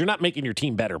cap? Because you're not making your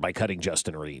team better by cutting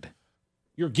Justin Reed.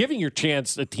 You're giving your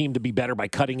chance a team to be better by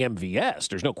cutting MVS.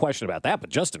 There's no question about that. But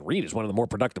Justin Reed is one of the more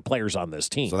productive players on this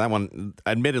team. So that one,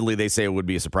 admittedly, they say it would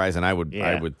be a surprise, and I would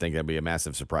Yeah. think that'd be a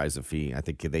massive surprise if he. I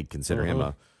think they consider him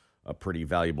a pretty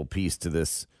valuable piece to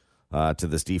this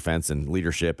defense and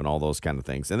leadership and all those kind of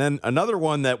things. And then another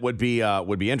one that would be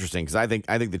interesting, because I think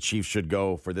the Chiefs should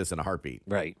go for this in a heartbeat.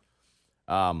 Right.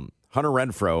 Hunter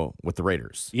Renfrow with the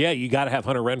Raiders. Yeah, you got to have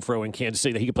Hunter Renfrow in Kansas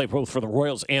City. He can play both for the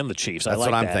Royals and the Chiefs. That's I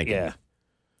like what I'm that. thinking. Yeah.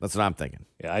 That's what I'm thinking.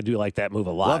 Yeah, I do like that move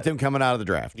a lot. Loved him coming out of the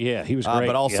draft. Yeah, he was great.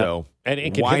 But also, and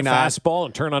it can why hit a not- fastball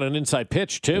and turn on an inside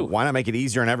pitch too. Why not make it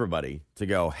easier on everybody to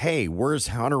go, hey, where's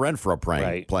Hunter Renfrow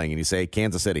playing? And you say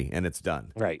Kansas City, and it's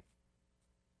done. Right.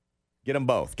 Get them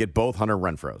both. Get both Hunter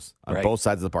Renfrows on Right. both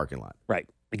sides of the parking lot. Right.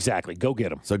 Exactly. Go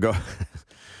get him. So go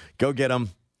get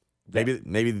them.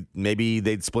 Maybe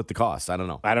they'd split the cost. I don't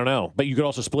know. I don't know. But you could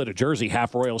also split a jersey,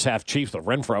 half Royals, half Chiefs, with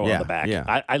Renfrow Yeah, on the back.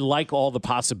 yeah. I like all the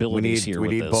possibilities here We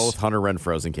with need this. both Hunter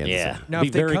Renfrows in Kansas Yeah. City. Now, Be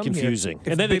if they very come confusing. Here,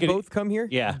 if And then they could- both come here,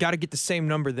 Yeah. you got to get the same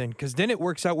number then, because then it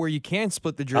works out where you can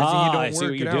split the jersey. Ah, you don't I see work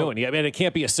what you're it out. doing. Yeah, I mean, it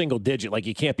can't be a single digit. Like,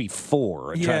 you can't be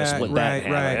 4 and try to Yeah, split that in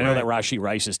half. right, I know that right. Rashi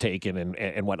Rice is taken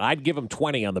and what. I'd give him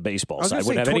 20 on the baseball I was side. gonna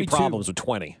Wouldn't have say any 22. problems with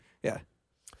 20. Yeah.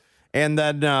 And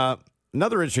then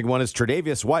another interesting one is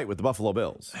Tre'Davious White with the Buffalo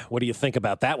Bills. What do you think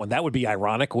about that one? That would be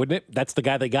ironic, wouldn't it? That's the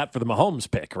guy they got for the Mahomes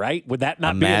pick, right? Would that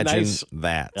not Imagine be a nice?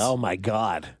 that. Oh, my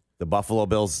God. The Buffalo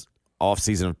Bills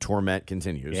offseason of torment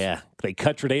continues. Yeah. They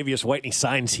cut Tre'Davious White and he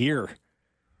signs here.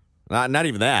 Not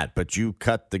even that, but you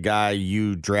cut the guy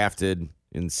you drafted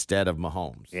instead of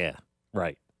Mahomes. Yeah.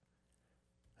 Right.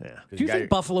 Yeah. Do you you got think your-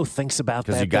 Buffalo thinks about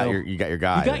that? Because you got though? your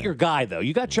guy. You got your guy, though.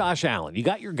 You got Josh Allen. You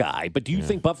got your guy. But do you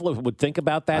think Buffalo would think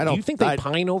about that? Do you think they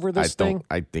pine over this thing?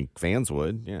 I think fans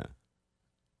would, yeah.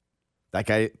 That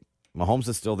guy, Mahomes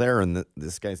is still there, and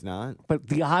this guy's not. But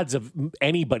the odds of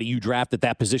anybody you draft at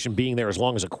that position being there as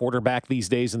long as a quarterback these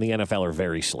days in the NFL are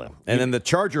very slim. And then the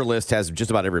Charger list has just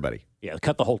about everybody. Yeah,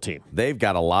 cut the whole team. They've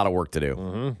got a lot of work to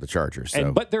do, the Chargers.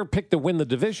 So. But they're picked to win the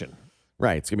division.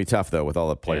 Right. It's going to be tough, though, with all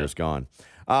the players gone.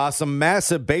 Some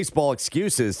massive baseball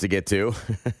excuses to get to.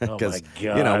 Oh, my you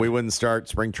know, God. we wouldn't start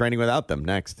spring training without them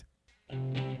next.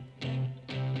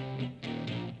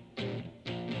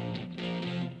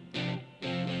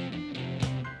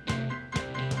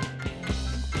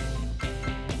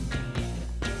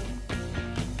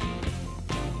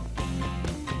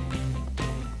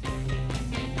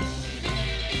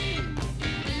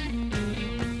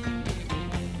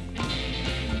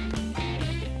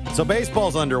 So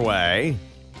baseball's underway.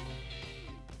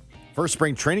 First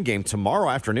spring training game tomorrow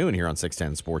afternoon here on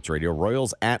 610 Sports Radio.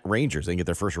 Royals at Rangers. They can get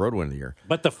their first road win of the year.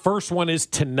 But the first one is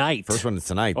tonight. First one is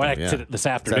tonight. Oh, though, this afternoon. This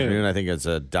afternoon, I think it's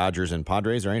Dodgers and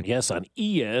Padres, right? Yes, on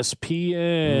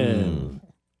ESPN.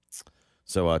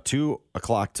 So 2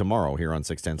 o'clock tomorrow here on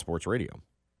 610 Sports Radio.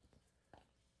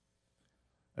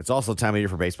 It's also time of year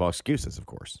for baseball excuses, of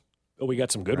course. Oh, we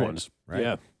got some good Right, ones. right.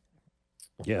 Yeah.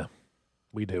 Yeah,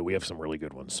 we do. We have some really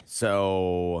good ones.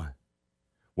 So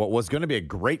what was going to be a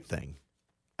great thing,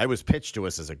 it was pitched to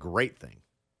us as a great thing.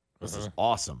 This is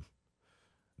awesome.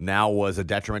 Now was a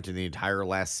detriment to the entire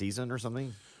last season or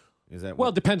something? Is that Well,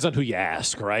 it depends on who you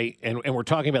ask, right? And we're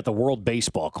talking about the World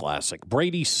Baseball Classic.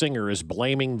 Brady Singer is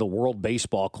blaming the World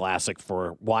Baseball Classic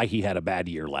for why he had a bad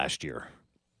year last year.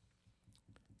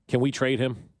 Can we trade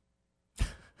him?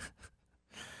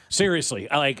 Seriously,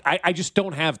 I just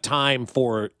don't have time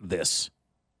for this.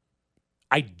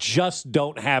 I just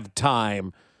don't have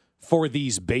time for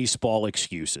these baseball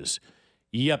excuses.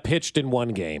 You pitched in one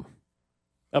game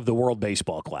of the World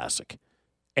Baseball Classic,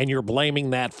 and you're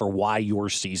blaming that for why your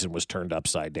season was turned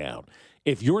upside down.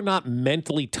 If you're not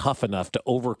mentally tough enough to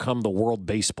overcome the World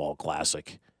Baseball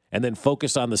Classic and then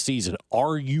focus on the season,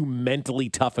 are you mentally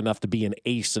tough enough to be an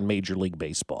ace in Major League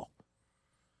Baseball?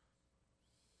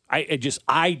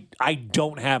 I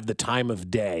don't have the time of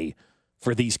day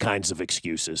for these kinds of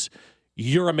excuses.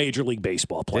 You're a Major League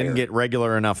Baseball player. Didn't get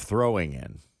regular enough throwing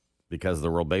in because of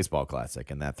the World Baseball Classic,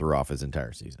 and that threw off his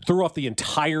entire season. Threw off the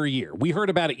entire year. We heard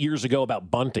about it years ago about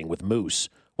bunting with Moose.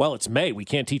 Well, it's May. We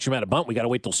can't teach him how to bunt. We got to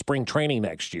wait till spring training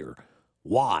next year.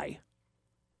 Why?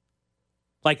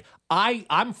 Like,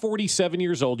 I'm 47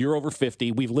 years old. You're over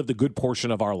 50. We've lived a good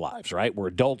portion of our lives, right? We're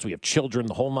adults. We have children,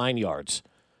 the whole 9 yards.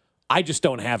 I just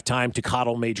don't have time to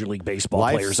coddle Major League Baseball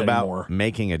players anymore. About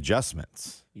making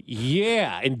adjustments.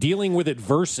 Yeah, and dealing with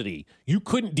adversity. You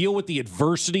couldn't deal with the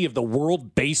adversity of the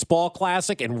World Baseball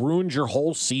Classic and ruined your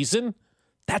whole season?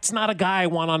 That's not a guy I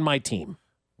want on my team.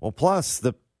 Well, plus,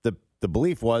 the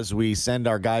belief was we send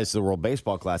our guys to the World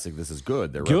Baseball Classic. This is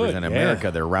good. They represent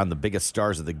America. They're around the biggest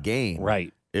stars of the game.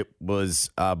 Right. It was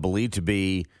believed to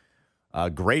be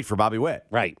great for Bobby Witt.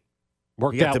 Right.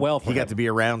 Worked out well for him. He got to be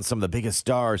around some of the biggest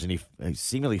stars, and he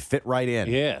seemingly fit right in.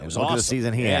 Yeah, it was awesome. Look at the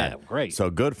season he had. Yeah, great. So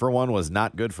good for one was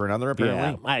not good for another,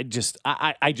 apparently.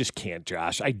 Yeah, I just can't,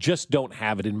 Josh. I just don't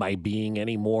have it in my being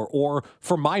anymore, or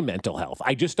for my mental health.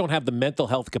 I just don't have the mental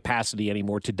health capacity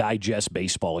anymore to digest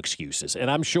baseball excuses. And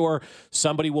I'm sure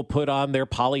somebody will put on their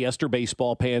polyester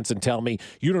baseball pants and tell me,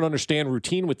 you don't understand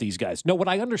routine with these guys. No, what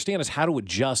I understand is how to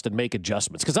adjust and make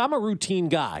adjustments, because I'm a routine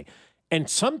guy. And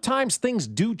sometimes things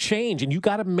do change, and you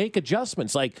got to make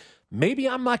adjustments. Like, maybe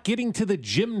I'm not getting to the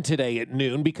gym today at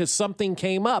noon because something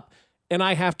came up, and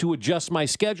I have to adjust my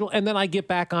schedule, and then I get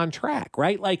back on track,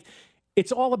 right? Like,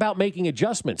 it's all about making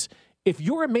adjustments. If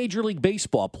you're a Major League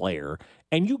Baseball player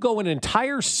and you go an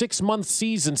entire 6-month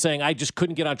season saying, I just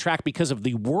couldn't get on track because of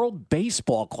the World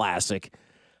Baseball Classic,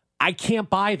 I can't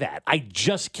buy that. I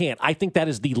just can't. I think that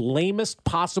is the lamest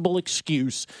possible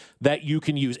excuse that you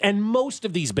can use. And most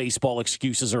of these baseball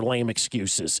excuses are lame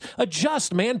excuses.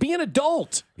 Adjust, man. Be an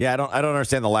adult. Yeah, I don't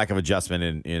understand the lack of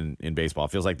adjustment in baseball.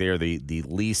 It feels like they are the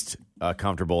least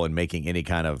comfortable in making any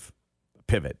kind of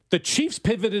pivot. The Chiefs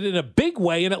pivoted in a big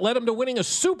way, and it led them to winning a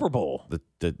Super Bowl.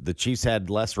 The Chiefs had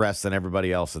less rest than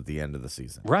everybody else at the end of the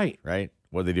season. Right. Right?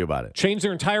 What did they do about it? Changed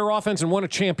their entire offense and won a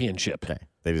championship. Okay.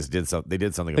 They just did something. They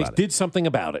did something They about it. did something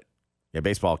about it. Yeah,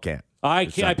 baseball can't. I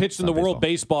pitched in the World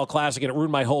Baseball Classic, and it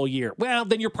ruined my whole year. Well,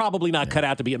 then you're probably not cut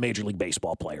out to be a Major League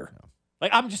Baseball player. No.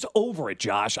 Like, I'm just over it,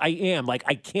 Josh. I am. Like,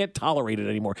 I can't tolerate it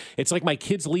anymore. It's like my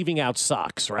kids leaving out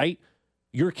socks, right?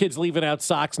 Your kid's leaving out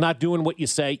socks, not doing what you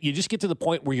say. You just get to the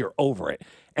point where you're over it.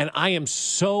 And I am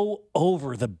so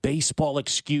over the baseball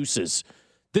excuses.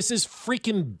 This is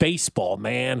freaking baseball,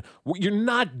 man. You're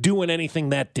not doing anything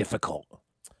that difficult.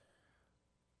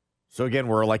 So, again,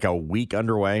 we're like a week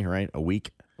underway, right? A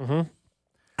week. Mm-hmm.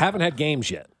 Haven't had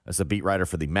games yet. That's a beat writer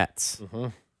for the Mets. Mm-hmm.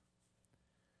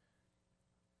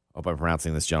 Hope I'm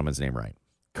pronouncing this gentleman's name right.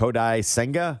 Kodai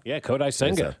Senga? Yeah, Kodai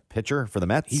Senga. Pitcher for the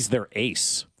Mets? He's their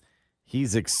ace.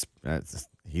 He's their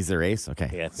ace? Okay.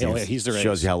 Yeah, he's their ace.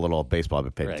 Shows you how little baseball I've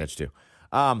been paying attention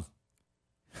to.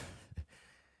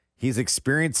 He's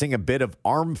experiencing a bit of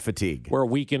arm fatigue. We're a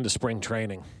week into spring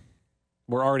training.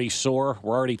 We're already sore.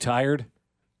 We're already tired.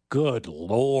 Good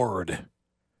Lord.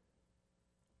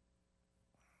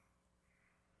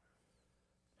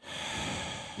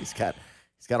 He's got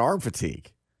arm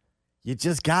fatigue. You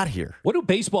just got here. What do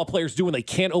baseball players do when they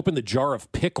can't open the jar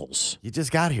of pickles? You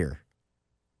just got here.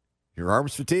 Your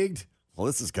arm's fatigued? Well,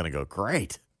 this is going to go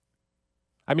great.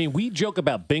 I mean, we joke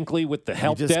about Binkley with the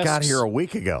help desks. You just got here a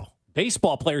week ago.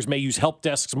 Baseball players may use help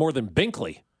desks more than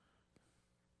Binkley.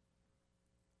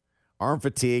 Arm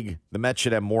fatigue. The Mets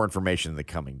should have more information in the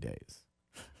coming days.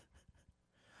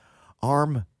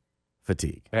 Arm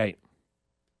fatigue. Right.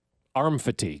 Arm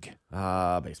fatigue.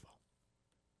 Baseball.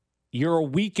 You're a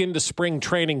week into spring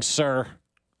training, sir.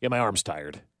 Yeah, my arm's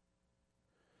tired.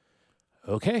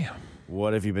 Okay.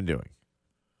 What have you been doing?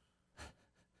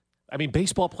 I mean,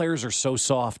 baseball players are so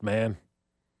soft, man.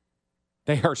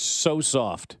 They are so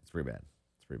soft. It's pretty bad.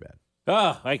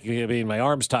 I mean, my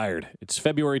arm's tired. It's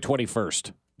February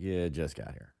 21st. You just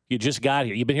got here. You just got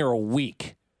here. You've been here a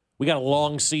week. We got a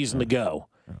long season to go.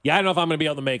 Yeah, I don't know if I'm going to be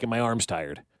able to make it. My arm's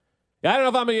tired. Yeah, I don't know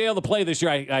if I'm going to be able to play this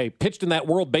year. I pitched in that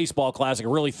World Baseball Classic. It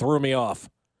really threw me off.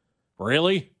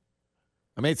 Really?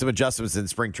 I made some adjustments in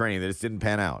spring training that just didn't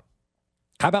pan out.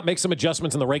 How about make some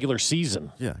adjustments in the regular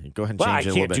season? Yeah, you go ahead and change it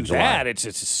a little bit. I can't do that.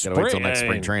 It's spring. Gotta wait till next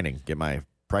spring training. Get my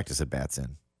practice at bats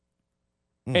in.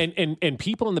 And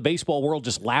people in the baseball world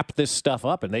just lap this stuff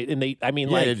up, and they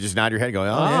they just nod your head, going,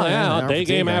 a day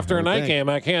game after a night game.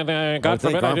 I can't. God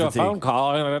forbid I do a phone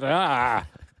call.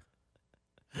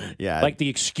 Yeah, like the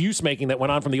excuse making that went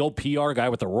on from the old PR guy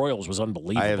with the Royals was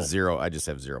unbelievable. I just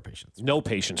have zero patience. No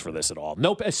patience for this at all.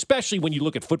 Nope. Especially when you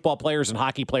look at football players and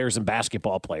hockey players and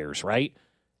basketball players, right?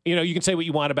 You know, you can say what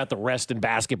you want about the rest in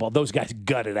basketball. Those guys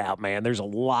gut it out, man. There's a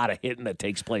lot of hitting that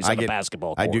takes place on the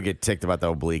basketball court. I do get ticked about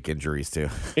the oblique injuries, too.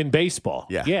 In baseball.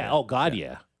 Yeah. Yeah. Oh, God,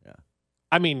 yeah.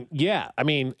 I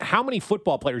mean, how many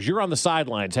football players, you're on the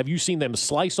sidelines, have you seen them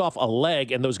slice off a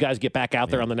leg and those guys get back out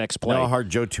there on the next play? You know how hard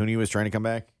Joe Tooney was trying to come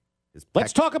back?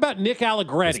 Let's talk about Nick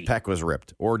Allegretti. His pec was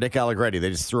ripped. Or Nick Allegretti, they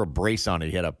just threw a brace on it.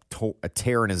 He had a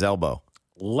tear in his elbow.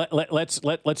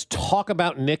 Let's talk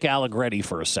about Nick Allegretti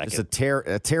for a second. It's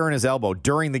a tear in his elbow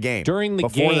during the game.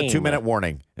 Before the 2-minute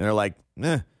warning. And they're like,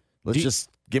 just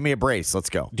give me a brace. Let's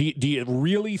go. Do you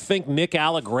really think Nick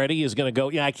Allegretti is going to go,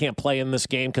 I can't play in this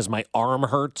game because my arm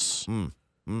hurts?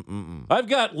 I've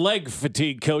got leg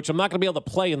fatigue, coach. I'm not going to be able to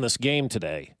play in this game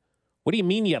today. What do you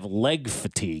mean you have leg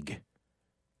fatigue?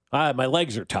 My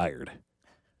legs are tired.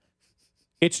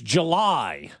 It's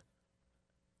July.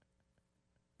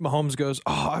 Mahomes goes,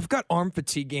 I've got arm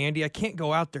fatigue, Andy. I can't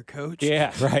go out there, coach.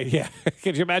 Yeah, right, yeah.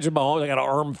 Can you imagine Mahomes? I got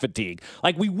arm fatigue.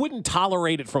 Like, we wouldn't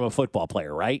tolerate it from a football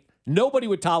player, right? Nobody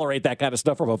would tolerate that kind of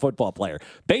stuff from a football player.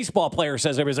 Baseball player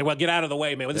says, everybody's like, well, get out of the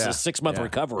way, man. This is a 6-month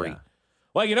recovery. Yeah.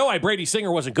 Well, you know why Brady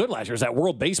Singer wasn't good last year? Is that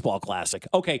World Baseball Classic.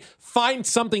 Okay, find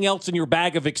something else in your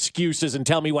bag of excuses and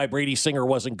tell me why Brady Singer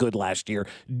wasn't good last year.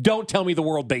 Don't tell me the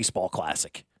World Baseball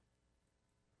Classic.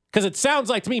 Because it sounds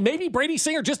like to me, maybe Brady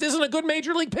Singer just isn't a good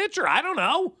major league pitcher. I don't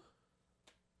know.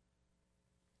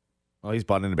 Well, he's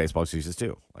bought into baseball excuses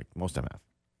too, like most of them have.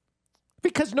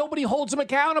 Because nobody holds him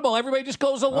accountable. Everybody just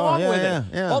goes along with it.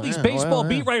 Yeah, all these baseball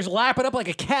beat writers lap it up like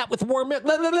a cat with warm milk.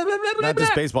 Not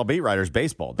just baseball beat writers,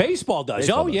 baseball does. Baseball does.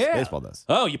 Baseball does.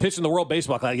 Oh, you pitch in the World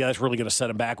Baseball Classic. Yeah, that's really going to set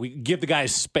him back. We give the guy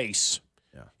space.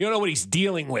 Yeah. You don't know what he's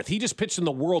dealing with. He just pitched in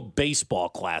the World Baseball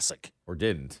Classic. Or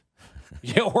didn't.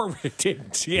 Yeah, or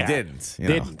didn't. Yeah. He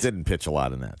didn't. Didn't pitch a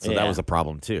lot in that. So that was a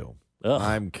problem too. Ugh.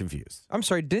 I'm confused. I'm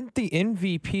sorry, didn't the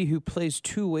MVP who plays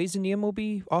two ways in the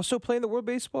MLB also play in the World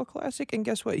Baseball Classic? And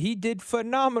guess what? He did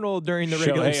phenomenal during the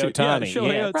regular season. Shohei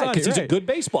Ohtani. Right, because he's a good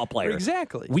baseball player.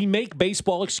 Exactly. We make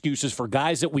baseball excuses for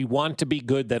guys that we want to be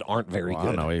good that aren't very good. I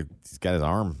don't know. He's got his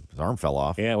arm. His arm fell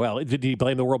off. Yeah, well, did he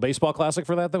blame the World Baseball Classic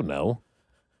for that, though? No.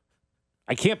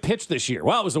 I can't pitch this year.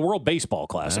 Well, it was the World Baseball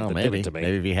Classic that did it to me.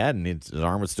 Maybe if he hadn't, his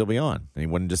arm would still be on. And he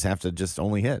wouldn't just have to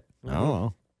only hit. I don't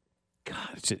know.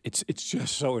 God, it's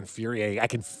just so infuriating. I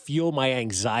can feel my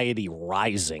anxiety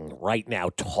rising right now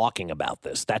talking about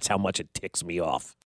this. That's how much it ticks me off.